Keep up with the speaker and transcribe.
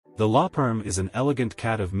The Laperm is an elegant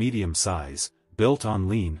cat of medium size, built on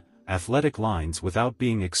lean, athletic lines without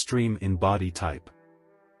being extreme in body type.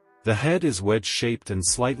 The head is wedge-shaped and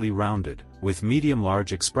slightly rounded, with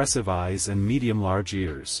medium-large expressive eyes and medium-large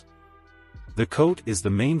ears. The coat is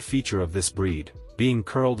the main feature of this breed, being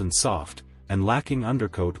curled and soft, and lacking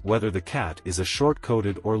undercoat whether the cat is a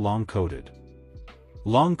short-coated or long-coated.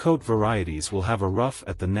 Long-coat varieties will have a ruff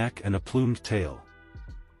at the neck and a plumed tail.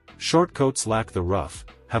 Short coats lack the ruff,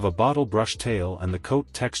 have a bottle brush tail, and the coat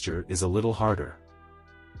texture is a little harder.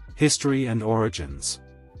 History and origins.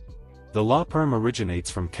 The Laperm originates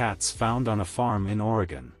from cats found on a farm in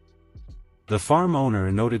Oregon. The farm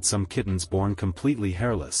owner noted some kittens born completely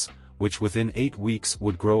hairless, which within 8 weeks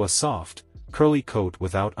would grow a soft, curly coat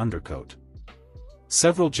without undercoat.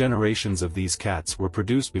 Several generations of these cats were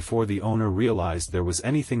produced before the owner realized there was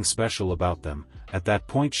anything special about them. At that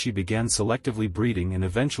point she began selectively breeding and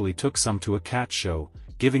eventually took some to a cat show,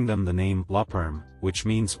 giving them the name Laperm, which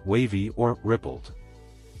means wavy or rippled.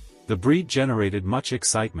 The breed generated much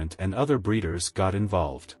excitement and other breeders got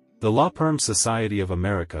involved. The Laperm Society of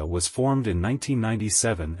America was formed in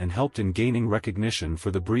 1997 and helped in gaining recognition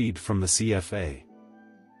for the breed from the CFA.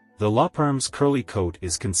 The Laperm's curly coat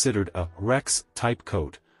is considered a Rex-type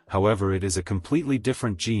coat, however it is a completely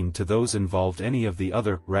different gene to those involved any of the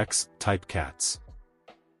other Rex-type cats.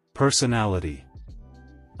 Personality.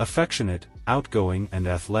 Affectionate, outgoing and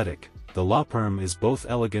athletic, the Laperm is both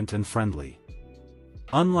elegant and friendly.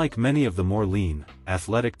 Unlike many of the more lean,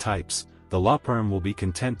 athletic types, the Laperm will be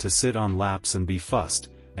content to sit on laps and be fussed,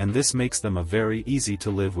 and this makes them a very easy to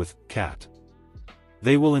live with cat.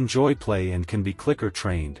 They will enjoy play and can be clicker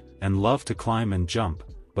trained, and love to climb and jump,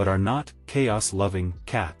 but are not chaos-loving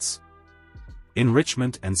cats.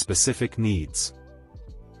 Enrichment and specific needs.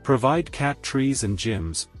 Provide cat trees and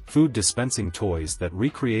gyms, food dispensing toys that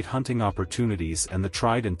recreate hunting opportunities and the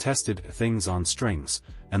tried and tested things on strings,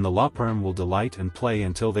 and the Laperm will delight and play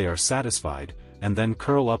until they are satisfied, and then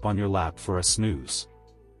curl up on your lap for a snooze.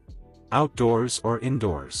 Outdoors or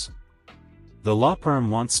indoors. The Laperm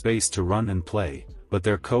want space to run and play, but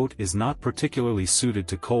their coat is not particularly suited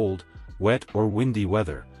to cold, wet or windy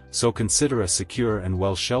weather, so consider a secure and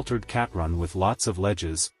well-sheltered cat run with lots of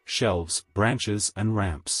ledges, shelves, branches and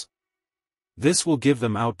ramps. This will give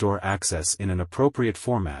them outdoor access in an appropriate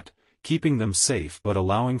format, keeping them safe but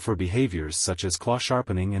allowing for behaviors such as claw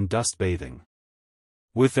sharpening and dust bathing.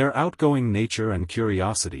 With their outgoing nature and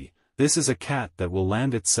curiosity, this is a cat that will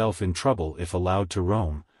land itself in trouble if allowed to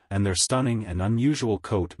roam, and their stunning and unusual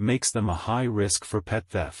coat makes them a high risk for pet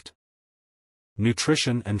theft.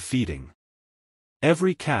 Nutrition and feeding.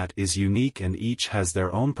 Every cat is unique and each has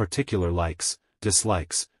their own particular likes,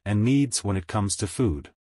 dislikes, and needs when it comes to food.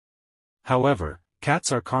 However,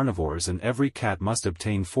 cats are carnivores and every cat must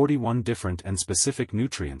obtain 41 different and specific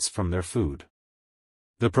nutrients from their food.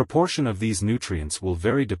 The proportion of these nutrients will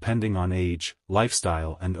vary depending on age,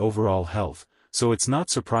 lifestyle and overall health, so it's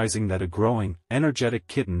not surprising that a growing, energetic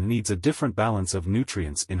kitten needs a different balance of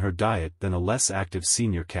nutrients in her diet than a less active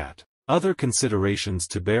senior cat. Other considerations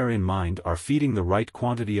to bear in mind are feeding the right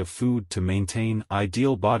quantity of food to maintain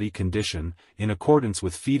ideal body condition, in accordance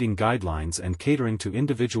with feeding guidelines and catering to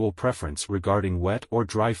individual preference regarding wet or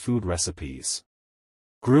dry food recipes.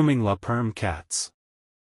 Grooming Laperm cats.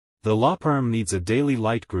 The Laperm needs a daily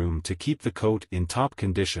light groom to keep the coat in top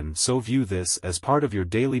condition, so view this as part of your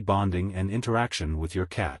daily bonding and interaction with your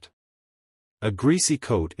cat. A greasy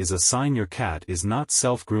coat is a sign your cat is not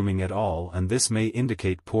self-grooming at all, and this may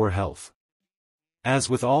indicate poor health.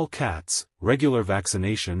 As with all cats, regular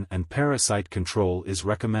vaccination and parasite control is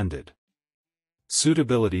recommended.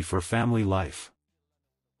 Suitability for family life.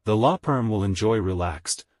 The Laperm will enjoy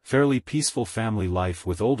relaxed, fairly peaceful family life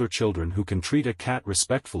with older children who can treat a cat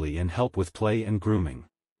respectfully and help with play and grooming.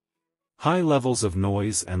 High levels of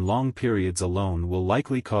noise and long periods alone will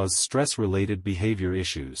likely cause stress-related behavior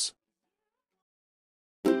issues.